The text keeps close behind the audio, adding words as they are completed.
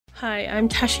Hi, I'm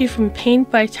Tashi from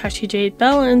Paint by Tashi Jade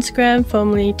Bell on Instagram,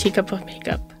 formerly Teacup of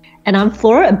Makeup. And I'm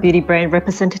Flora, a beauty brand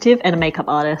representative and a makeup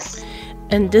artist.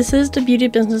 And this is the Beauty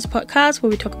Business Podcast, where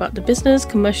we talk about the business,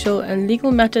 commercial, and legal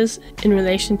matters in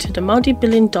relation to the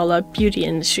multi-billion-dollar beauty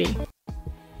industry.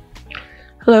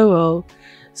 Hello all.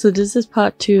 So this is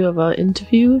part 2 of our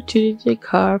interview with Judy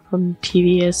Deuchar from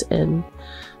TVSN.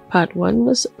 Part 1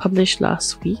 was published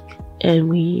last week, and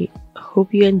we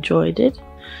hope you enjoyed it.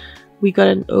 We got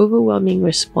an overwhelming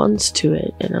response to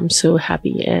it, and I'm so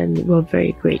happy and we're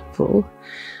very grateful.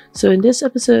 So in this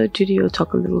episode, Judy will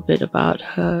talk a little bit about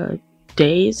her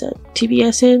days at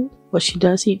TVSN, what she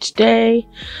does each day.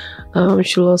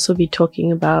 She'll also be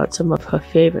talking about some of her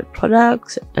favorite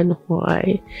products and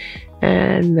why,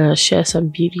 and share some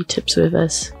beauty tips with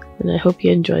us. And I hope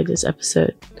you enjoyed this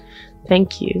episode.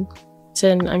 Thank you.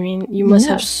 And I mean, you must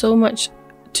have so much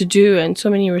to do and so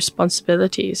many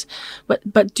responsibilities,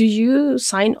 but do you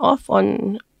sign off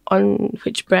on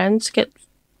which brands get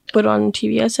put on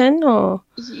TVSN? Or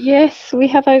yes, we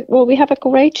have a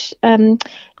great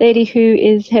lady who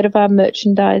is head of our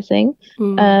merchandising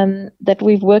that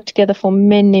we've worked together for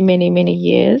many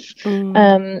years,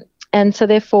 and so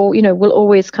therefore we'll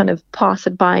always kind of pass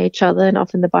it by each other, and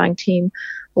often the buying team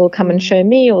will come and show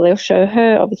me, or they'll show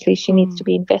her. Obviously, she needs to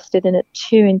be invested in it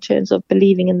too, in terms of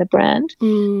believing in the brand.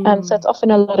 So it's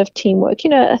often a lot of teamwork.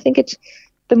 I think it's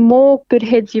the more good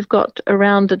heads you've got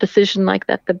around a decision like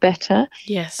that, the better.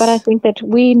 yes, But I think that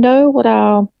we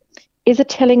know is it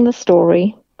telling the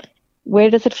story? Where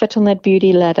does it fit on that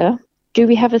beauty ladder? Do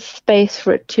we have a space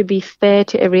for it to be fair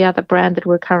to every other brand that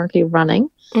we're currently running?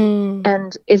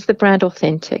 And is the brand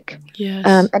authentic? Yes.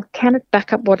 And can it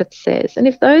back up what it says? And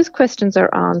if those questions are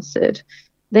answered,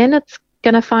 then it's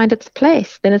going to find its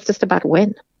place. Then it's just about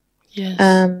when. Yes.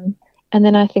 And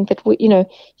then I think that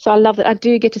so I love that I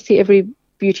do get to see every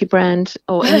beauty brand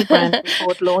or any brand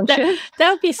before it launches.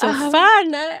 that would be so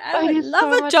fun. I would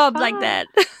love a job like that.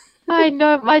 I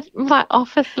know my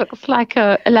office looks like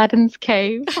Aladdin's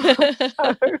cave. So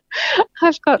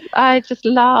I just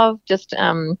love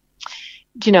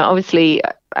obviously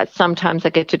sometimes I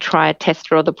get to try a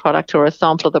tester of the product or a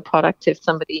sample of the product if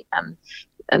somebody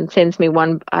and sends me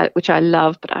one which I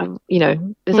love, but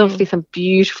there's obviously some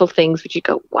beautiful things which you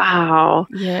go, wow,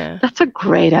 yeah, that's a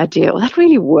great idea, or that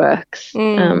really works.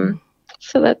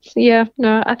 So that's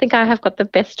I think I have got the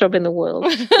best job in the world.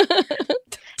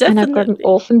 And I've got an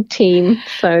awesome team,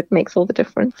 so it makes all the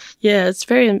difference. Yeah, it's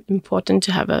very important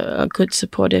to have a good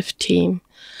supportive team.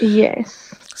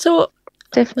 Yes. So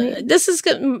definitely. This is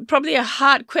probably a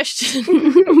hard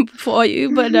question for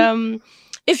you, but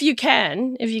if you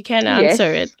can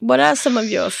answer it, what are some of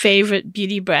your favorite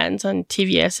beauty brands on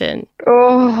TVSN?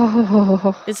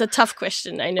 Oh, it's a tough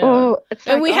question, I know.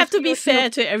 And we have to be fair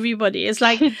to everybody. It's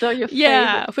like,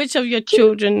 which of your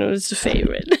children was the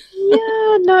favorite?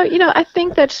 I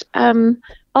think that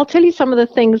I'll tell you some of the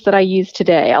things that I use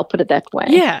today. I'll put it that way.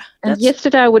 Yeah. And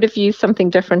yesterday I would have used something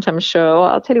different, I'm sure.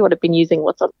 I'll tell you what I've been using,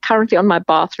 what's currently on my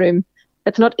bathroom.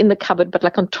 It's not in the cupboard, but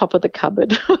like on top of the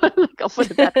cupboard. I'll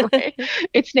put it that way.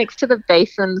 It's next to the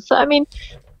basin. So, I mean,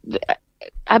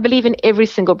 I believe in every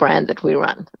single brand that we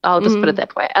run. I'll just put it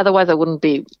that way. Otherwise, I wouldn't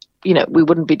be, we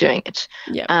wouldn't be doing it.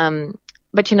 Yeah.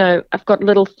 But, I've got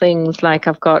little things like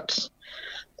I've got,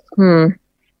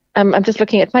 I'm just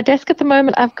looking at my desk at the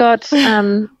moment. I've got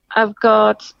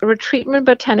Retreatment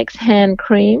Botanics hand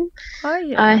cream. Oh,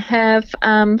 yeah. I have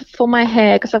for my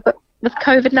hair, because I've got, with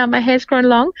COVID now, my hair's grown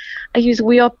long. I use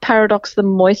We Are Paradox the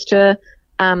Moisture,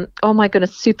 oh my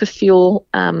goodness, Super Fuel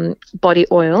body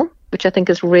oil, which I think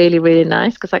is really, really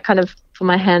nice because I kind of, for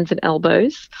my hands and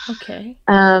elbows. Okay.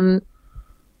 I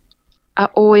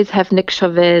always have Nick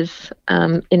Chavez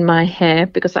in my hair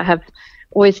because I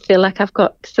always feel like I've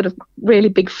got sort of really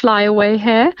big flyaway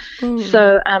hair.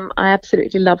 So I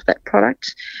absolutely love that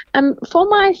product. For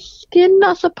my skin,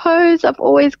 I suppose I've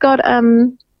always got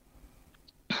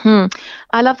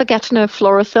I love the Gatineau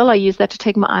Floracil. I use that to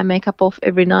take my eye makeup off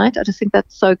every night. I just think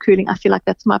that's so cooling. I feel like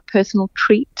that's my personal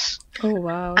treat. Oh,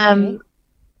 wow. Okay.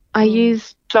 I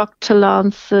use Dr.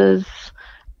 Lance's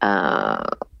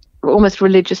almost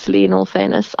religiously, in all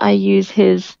fairness. I use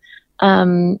his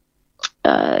cleanse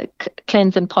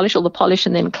and polish, or the polish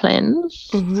and then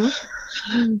cleanse.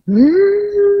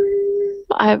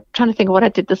 I'm trying to think of what I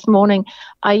did this morning.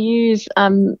 I use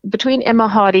between Emma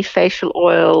Hardy facial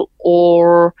oil,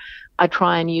 or I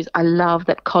love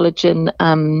that collagen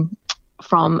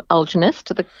from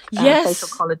Algenist, the facial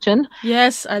collagen.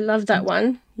 Yes, I love that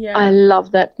one. Yeah, I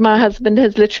love that. My husband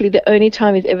has literally, the only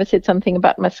time he's ever said something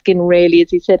about my skin really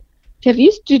is he said,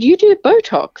 did you do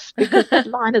Botox? Because that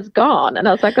line is gone. And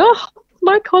I was like, oh,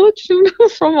 my collagen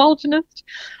from Alginist.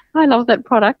 I love that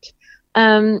product.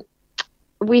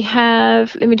 We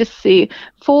have, let me just see,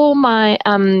 for my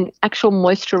actual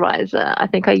moisturizer, I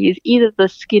think I use either the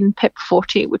Skin Pep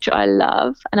 40, which I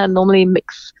love, and I normally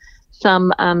mix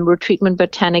some Retreatment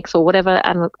Botanics or whatever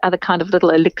other kind of little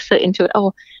elixir into it.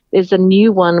 Oh, there's a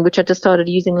new one which I just started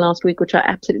using last week, which I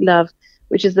absolutely love,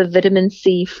 which is the vitamin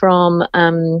C from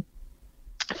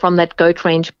that goat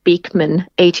range Beekman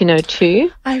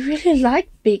 1802. I really like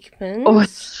Beekman. Oh,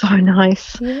 it's so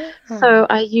nice. Yeah. So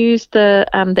I use the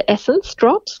essence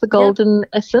drops, the golden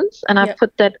essence, and I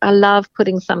put that. I love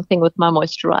putting something with my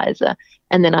moisturizer,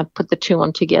 and then I put the two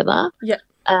on together. Yeah.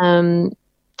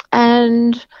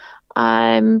 And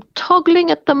I'm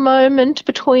toggling at the moment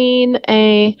between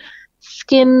a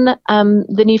Skin,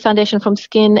 the new foundation from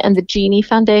Skin, and the Genie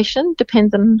foundation.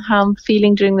 Depends on how I'm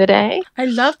feeling during the day. I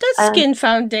love that Skin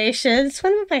foundation. It's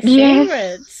one of my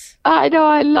favorites. I know,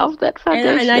 I love that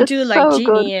foundation. And I do like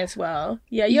Genie as well.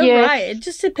 Yeah, you're right. It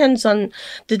just depends on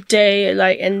the day,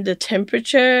 like, and the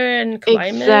temperature and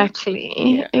climate.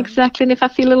 Exactly. Yeah. Exactly. And if I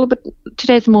feel a little bit,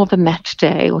 today's more of a matte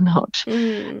day or not.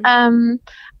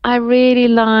 I really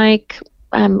like,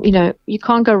 you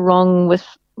can't go wrong with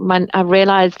I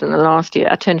realized in the last year,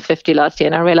 I turned 50 last year,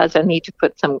 and I realized I need to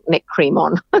put some neck cream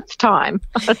on. It's time.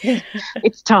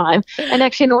 It's time. And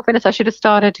actually, in all fairness, I should have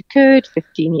started good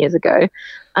 15 years ago.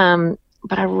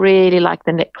 But I really like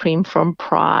the neck cream from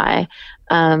Pry.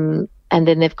 And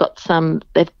then they've got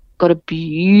a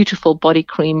beautiful body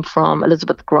cream from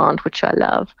Elizabeth Grant, which I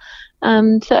love.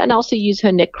 And I also use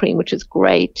her neck cream, which is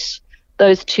great.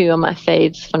 Those two are my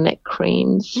faves for neck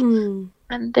creams. And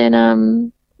then,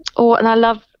 and I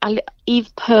love Eve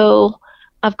Pearl.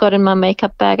 I've got in my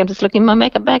makeup bag. I'm just looking at my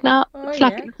makeup bag now. It's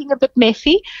like looking a bit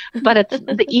messy, but it's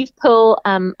the Eve Pearl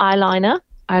eyeliner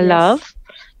I love.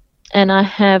 And I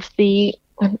have I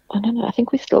don't know, I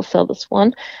think we still sell this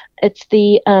one. It's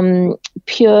the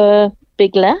Pure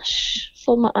Big Lash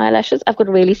for my eyelashes. I've got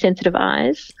really sensitive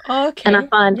eyes. Okay. And I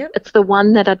find it's the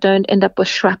one that I don't end up with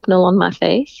shrapnel on my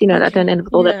face. I don't end up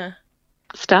with all that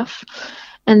stuff.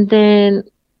 And then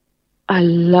I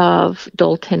love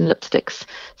Dolten lipsticks.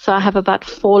 So I have about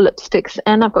 4 lipsticks,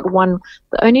 and I've got one.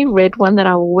 The only red one that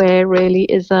I wear really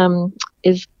is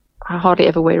I hardly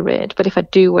ever wear red, but if I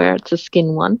do wear it, it's a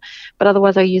Skin one. But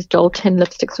otherwise, I use Dolten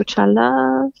lipsticks, which I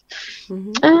love,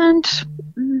 and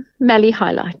Mally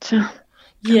highlighter.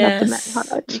 Yes,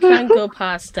 you can't go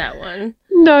past that one.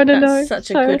 No. That's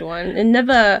such a good one.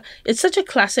 It's such a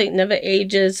classic, never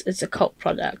ages. It's a cult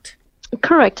product.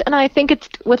 Correct. And I think it's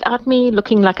without me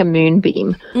looking like a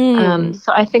moonbeam.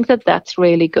 So I think that's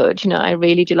really good. I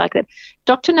really do like that.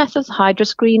 Dr. Nass's Hydra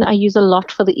Screen I use a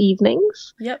lot for the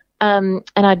evenings. Yep. And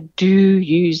I do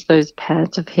use those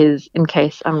pads of his in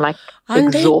case I'm like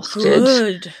exhausted.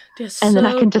 Good. And then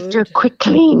I can just do a quick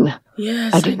clean.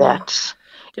 Yes. I do that.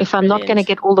 If I'm not going to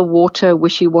get all the water,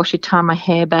 wishy-washy, tie my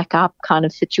hair back up kind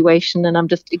of situation and I'm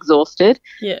just exhausted,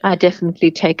 I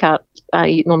definitely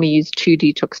I normally use 2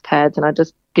 detox pads and I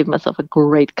just give myself a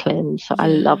great cleanse. So I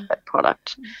love that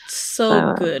product.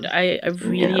 So good. I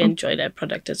really enjoy that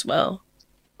product as well.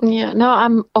 Yeah, no,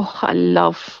 I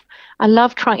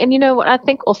love trying. And you know what, I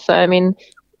think also,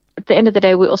 at the end of the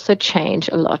day, we also change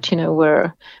a lot.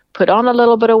 We're put on a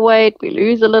little bit of weight, we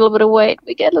lose a little bit of weight,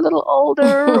 we get a little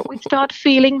older, we start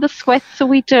feeling the sweat, so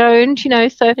we don't,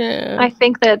 So I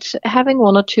think that having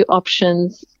 1 or 2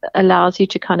 options allows you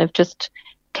to kind of just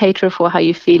cater for how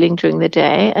you're feeling during the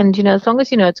day. And, as long as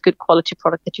it's good quality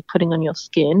product that you're putting on your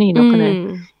skin, you're not going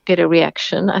to get a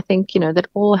reaction. I think, that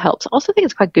all helps. I also think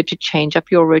it's quite good to change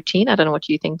up your routine. I don't know what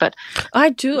you think, but I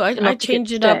do. I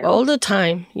change it up all the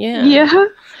time. Yeah.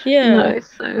 No,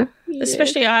 so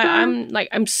especially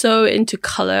I'm so into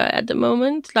color at the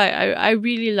moment. Like I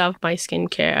really love my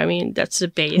skincare. That's the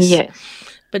base. Yes.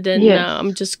 But then now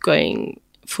I'm just going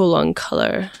full on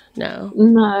color now.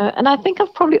 No, and I think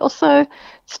I've probably also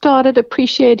started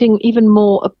appreciating even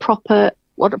more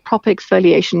what a proper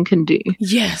exfoliation can do.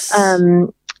 Yes.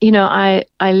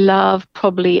 I love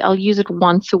I'll use it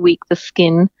once a week, the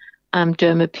Skin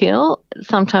Dermapeel.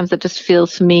 Sometimes it just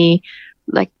feels for me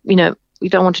like, you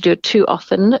don't want to do it too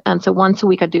often. And so once a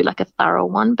week I do like a thorough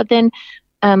one. But then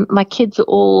my kids are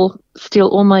all steal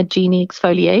all my Genie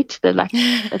exfoliate. They're like,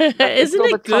 isn't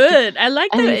it good? I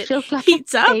like that it feels like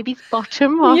heats up. Baby's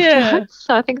bottom afterwards.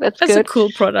 So I think that's good. That's a cool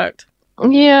product.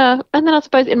 Yeah. And then I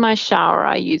suppose in my shower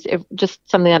I use just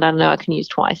something that I know I can use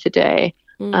twice a day.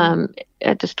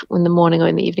 Just in the morning or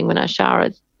in the evening when I shower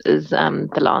is the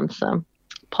Lancer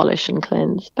polish and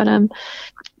cleanse. But and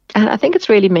I think it's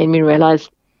really made me realize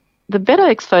the better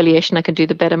exfoliation I can do,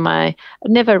 the better I've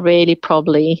never really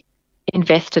probably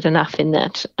invested enough in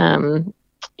that,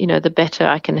 the better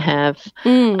I can have,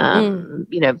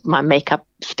 my makeup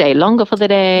stay longer for the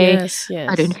day. Yes, yes.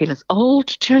 I don't feel as old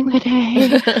during the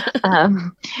day.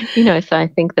 So I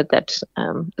think that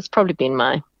has probably been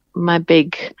my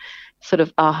big sort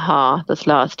of aha this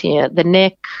last year. The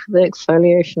neck, the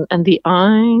exfoliation, and the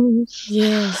eyes.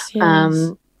 Yes,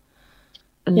 yes.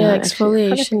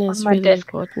 Exfoliation is really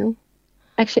important.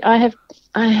 Actually, I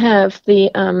have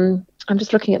the I'm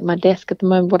just looking at my desk at the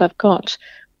moment. What I've got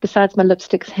besides my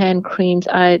lipsticks, hand creams,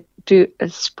 I do a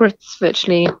spritz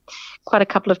virtually quite a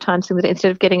couple of times in the day. Instead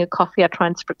of getting a coffee, I try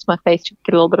and spritz my face to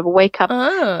get a little bit of a wake up.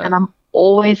 And I'm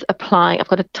always applying. I've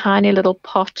got a tiny little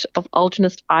pot of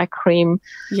Algenist eye cream,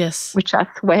 yes, which I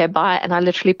swear by, and I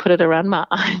literally put it around my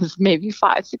eyes maybe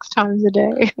 5-6 times a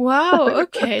day. Wow,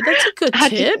 okay, that's a good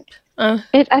tip.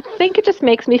 I think it just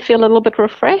makes me feel a little bit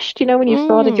refreshed, when you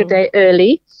started your day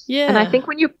early. Yeah. And I think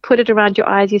when you put it around your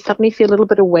eyes, you suddenly feel a little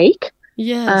bit awake.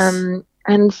 Yes.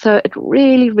 And so it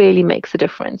really, really makes a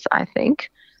difference, I think.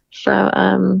 So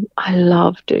I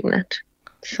love doing that.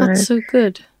 That's so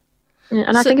good. Yeah,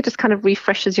 and I think it just kind of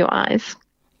refreshes your eyes.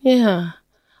 Yeah.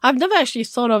 I've never actually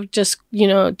thought of just,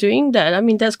 doing that. I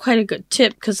mean, that's quite a good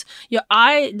tip because the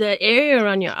area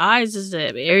around your eyes is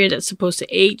the area that's supposed to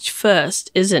age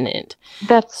first, isn't it?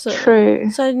 That's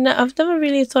true. So I've never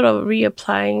really thought of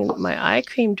reapplying my eye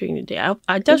cream during the day.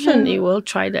 I definitely will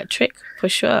try that trick for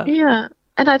sure. Yeah.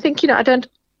 And I think,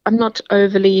 I'm not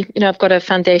overly, I've got a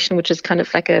foundation which is kind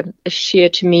of like a sheer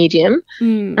to medium.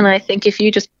 And I think if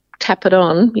you just tap it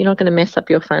on, you're not going to mess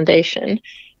up your foundation.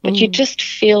 But you just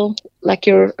feel like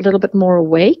you're a little bit more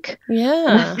awake.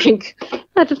 Yeah. I think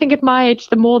at my age,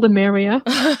 the more the merrier.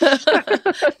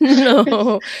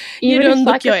 No, you don't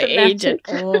look your age at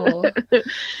all.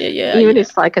 Even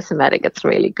if psychosomatic, it's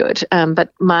really good.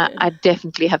 But I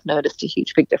definitely have noticed a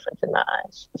huge, big difference in my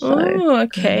eyes. So. Oh,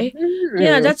 okay.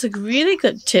 Yeah, that's a really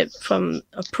good tip from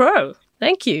a pro.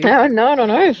 Thank you.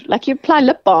 No. Like you apply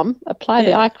lip balm, apply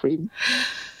the eye cream.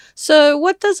 So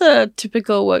what does a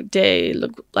typical work day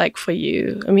look like for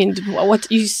you? I mean,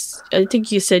 I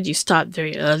think you said you start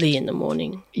very early in the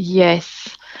morning. Yes.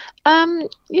 I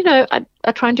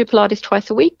try and do Pilates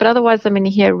twice a week, but otherwise I'm in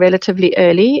here relatively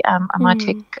early. I might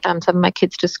take some of my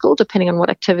kids to school, depending on what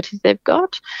activities they've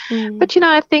got. But,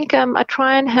 I think I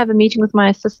try and have a meeting with my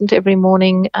assistant every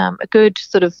morning, a good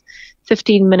sort of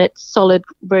 15-minute solid,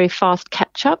 very fast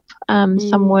catch-up,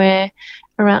 somewhere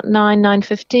around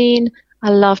 9:15. I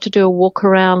love to do a walk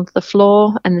around the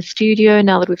floor and the studio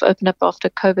now that we've opened up after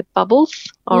COVID bubbles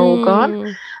are all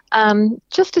gone,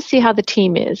 just to see how the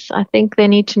team is. I think they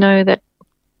need to know that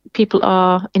people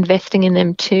are investing in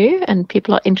them too and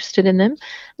people are interested in them.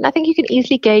 And I think you can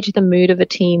easily gauge the mood of a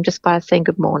team just by saying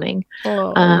good morning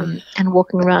and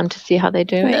walking around to see how they're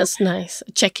doing. That's nice.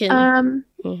 Check in.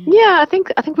 Yeah, I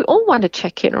think we all want to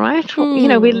check in, right?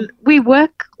 We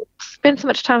work, spend so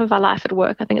much time of our life at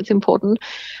work. I think it's important.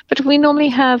 But we normally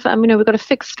have, we've got a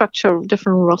fixed structure of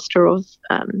different roster of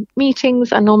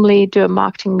meetings. I normally do a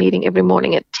marketing meeting every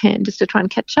morning at 10 just to try and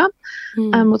catch up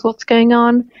with what's going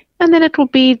on. And then it will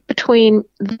be between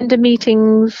vendor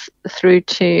meetings through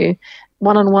to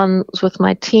one-on-ones with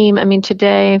my team. I mean,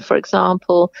 today, for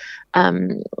example,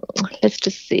 let's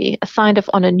just see, I signed off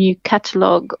on a new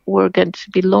catalog we're going to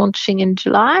be launching in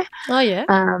July. Oh, yeah.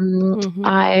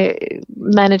 I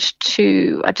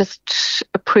just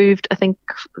approved, I think,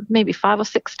 maybe 5 or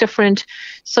 6 different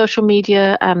social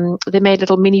media. They made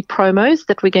little mini promos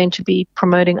that we're going to be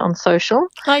promoting on social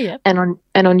and on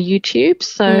YouTube.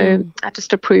 So I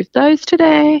just approved those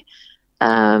today.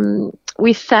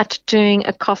 We sat doing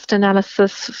a cost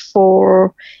analysis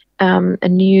for a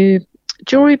new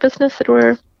jewelry business that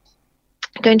we're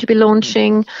going to be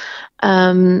launching.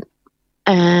 And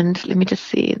let me just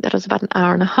see, that was about an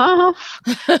hour and a half.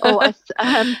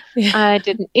 I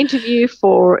did an interview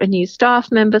for a new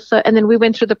staff member. And then we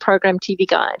went through the program TV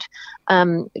guide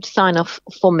to sign off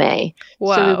for May.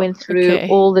 Wow. So we went through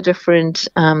all the different,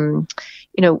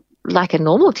 like a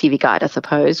normal TV guide, I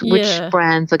suppose, which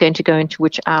brands are going to go into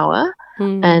which hour,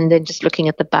 and then just looking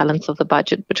at the balance of the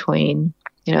budget between,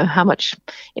 how much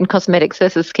in cosmetics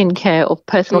versus skincare or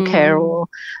personal care or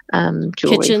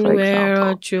jewelry, kitchenware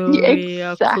or jewelry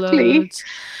or clothes.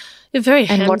 You're very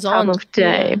hands-on. And what time of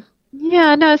day.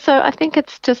 So I think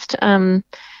it's just, I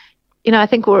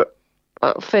think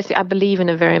firstly, I believe in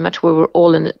a very much where we're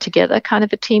all in it together kind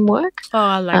of a teamwork. Oh,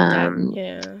 I like that.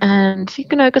 Yeah. And,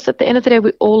 because at the end of the day,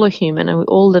 we all are human and we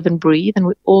all live and breathe and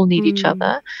we all need each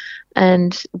other.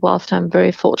 And whilst I'm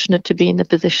very fortunate to be in the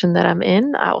position that I'm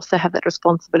in, I also have that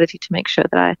responsibility to make sure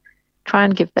that I try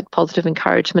and give that positive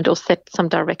encouragement or set some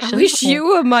direction. I wish you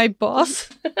were my boss.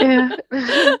 Yeah.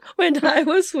 When I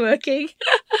was working.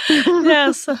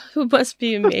 Yes, it must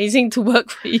be amazing to work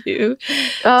for you.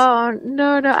 Oh,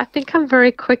 no. I think I'm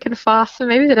very quick and fast, so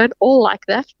maybe they don't all like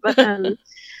that.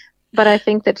 But I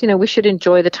think that, we should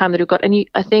enjoy the time that we've got. And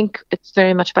I think it's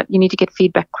very much about you need to get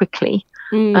feedback quickly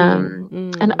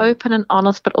and open and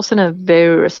honest, but also in a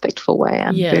very respectful way.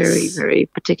 I'm very, very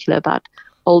particular about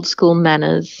old school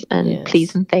manners and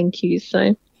please and thank you.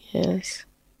 So, yes.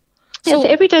 So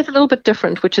every day is a little bit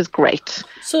different, which is great.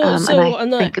 So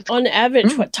on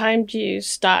average, what time do you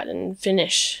start and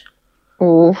finish?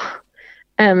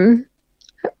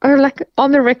 Like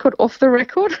on the record, off the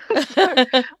record. So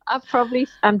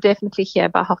I'm definitely here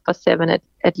by 7:30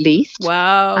 at least.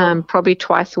 Wow. Probably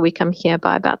twice a week I'm here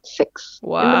by about 6 in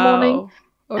the morning.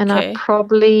 Okay. And I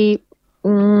probably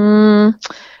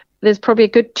there's probably a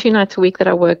good 2 nights a week that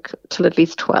I work till at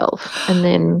least 12, and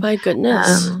then my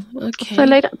goodness. Okay. So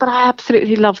later, but I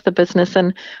absolutely love the business,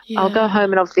 and I'll go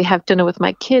home and obviously have dinner with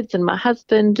my kids and my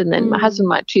husband, and then my husband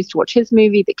might choose to watch his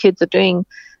movie. The kids are doing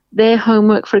their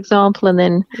homework, for example, and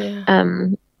then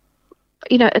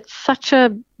it's such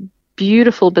a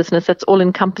beautiful business that's all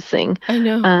encompassing. I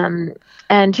know.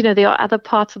 And there are other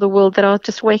parts of the world that are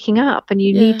just waking up, and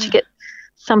you need to get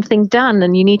something done,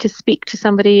 and you need to speak to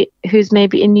somebody who's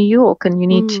maybe in New York, and you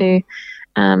need to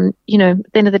at the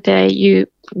end of the day you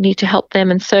need to help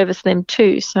them and service them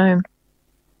too. So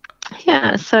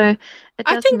I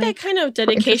think that kind of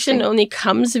dedication only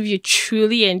comes if you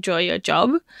truly enjoy your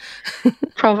job.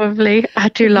 Probably. I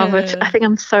do love it. I think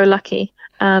I'm so lucky.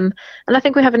 And I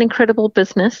think we have an incredible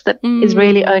business that is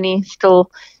really only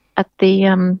still at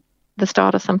the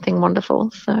start of something wonderful.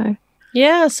 So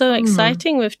yeah, so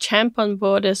exciting with Champ on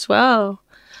board as well.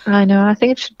 I know. I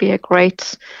think it should be a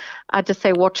great, I just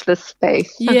say watch this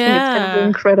space. I think it's going to be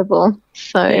incredible.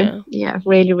 So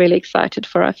really, really excited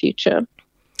for our future.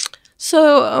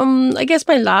 So I guess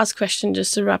my last question,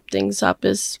 just to wrap things up,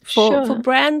 is for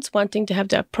brands wanting to have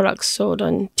their products sold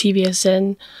on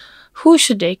TVSN, who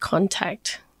should they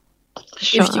contact?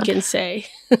 Sure. If you can say.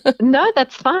 No,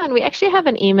 that's fine. We actually have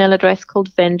an email address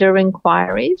called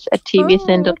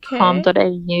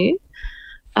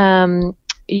vendorinquiries@tvsn.com.au.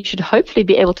 You should hopefully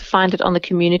be able to find it on the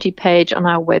community page on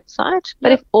our website.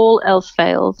 But if all else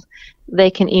fails, they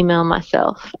can email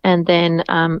myself, and then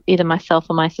either myself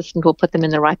or my assistant will put them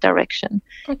in the right direction.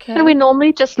 Okay. And we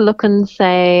normally just look and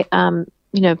say,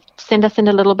 send us in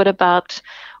a little bit about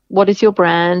what is your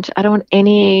brand. I don't want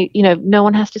any, no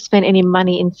one has to spend any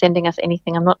money in sending us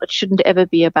anything. It shouldn't ever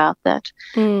be about that.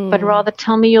 But rather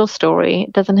tell me your story.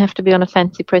 It doesn't have to be on a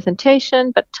fancy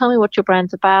presentation, but tell me what your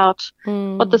brand's about,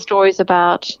 what the story's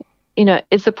about.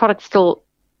 Is the product still,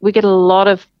 we get a lot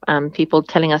of people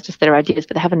telling us just their ideas,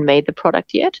 but they haven't made the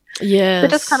product yet. Yes. So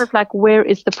just kind of like, where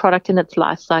is the product in its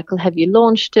life cycle? Have you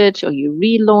launched it? Are you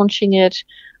relaunching it?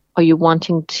 Are you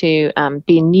wanting to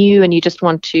be new and you just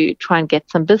want to try and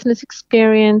get some business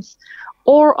experience?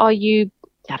 Or are you,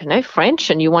 I don't know, French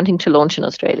and you're wanting to launch in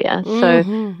Australia? So,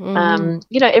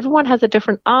 everyone has a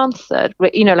different answer.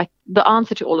 Like the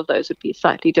answer to all of those would be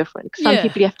slightly different. Some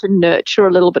people you have to nurture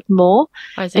a little bit more.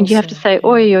 And you have to say,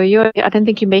 I don't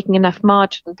think you're making enough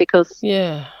margin, because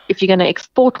if you're going to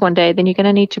export one day, then you're going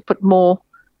to need to put more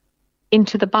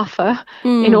into the buffer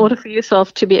in order for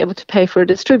yourself to be able to pay for a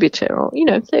distributor, or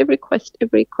so every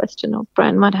question or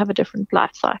brand might have a different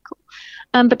life cycle.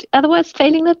 But otherwise,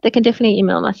 failing that, they can definitely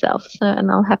email myself,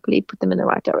 and I'll happily put them in the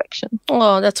right direction.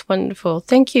 Oh, that's wonderful.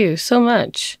 Thank you so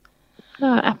much.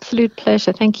 Oh, absolute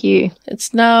pleasure. Thank you.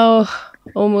 It's now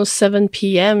almost 7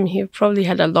 p.m. You've probably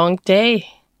had a long day.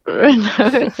 No,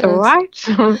 it's all right.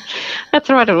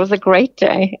 That's all right. It was a great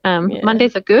day.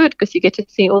 Mondays are good because you get to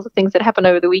see all the things that happen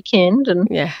over the weekend, and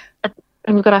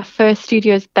we've got our first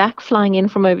studios back flying in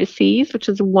from overseas, which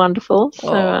is wonderful.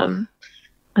 So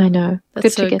I know,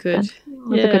 that's good to get good. that. It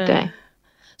was a good day.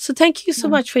 So thank you so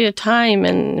much for your time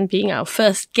and being our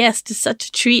first guest. It's such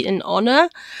a treat and honor.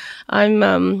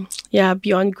 I'm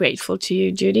beyond grateful to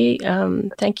you, Judy.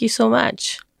 Thank you so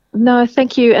much. No,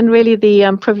 thank you. And really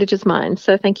the privilege is mine.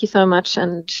 So thank you so much.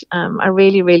 And I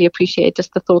really, really appreciate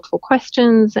just the thoughtful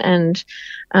questions and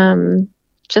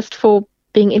just for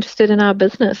being interested in our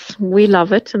business. We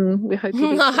love it, and we hope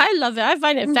you do. I love it. I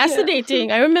find it fascinating.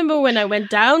 I remember when I went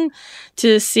down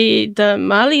to see the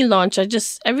Mali launch,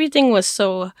 everything was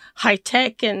so high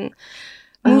tech, and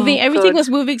moving. Everything good. was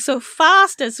moving so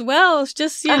fast as well. It's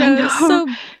just, I know. so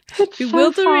It's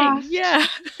bewildering. so fast. Yeah.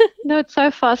 No, it's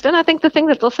so fast. And I think the thing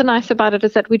that's also nice about it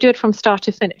is that we do it from start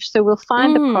to finish. So we'll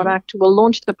find the product, we'll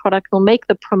launch the product, we'll make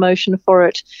the promotion for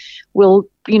it, we'll,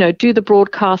 do the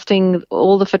broadcasting,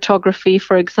 all the photography,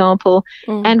 for example,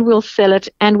 and we'll sell it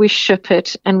and we ship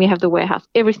it and we have the warehouse.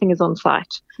 Everything is on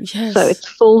site. Yes. So it's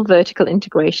full vertical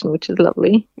integration, which is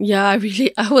lovely. Yeah,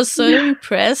 I was so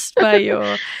impressed by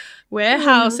your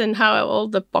warehouse and how all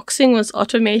the boxing was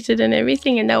automated and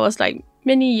everything. And that was like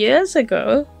many years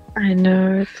ago. I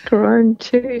know, it's grown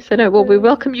too. So we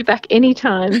welcome you back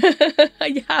anytime.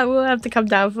 Yeah, we'll have to come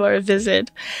down for a visit.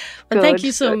 But thank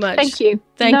you so much. Thank you.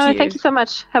 Thank you so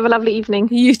much. Have a lovely evening.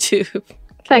 You too.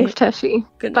 Thanks, Tashi.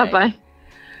 Good night. Bye-bye.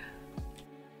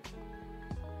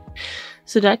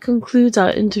 So that concludes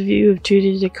our interview with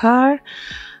Judy Deuchar.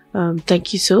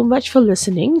 Thank you so much for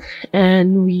listening,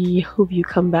 and we hope you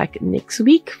come back next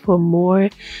week for more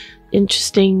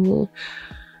interesting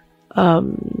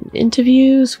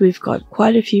interviews. We've got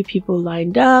quite a few people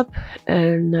lined up,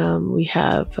 and we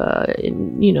have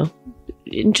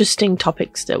interesting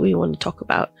topics that we want to talk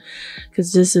about,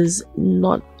 because this is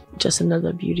not just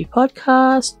another beauty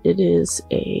podcast. It is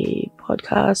a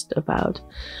podcast about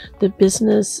the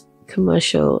business,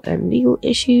 commercial, and legal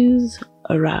issues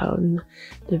around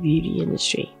the beauty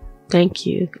industry. Thank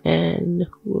you, and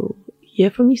we'll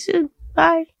hear from you soon.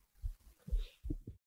 Bye.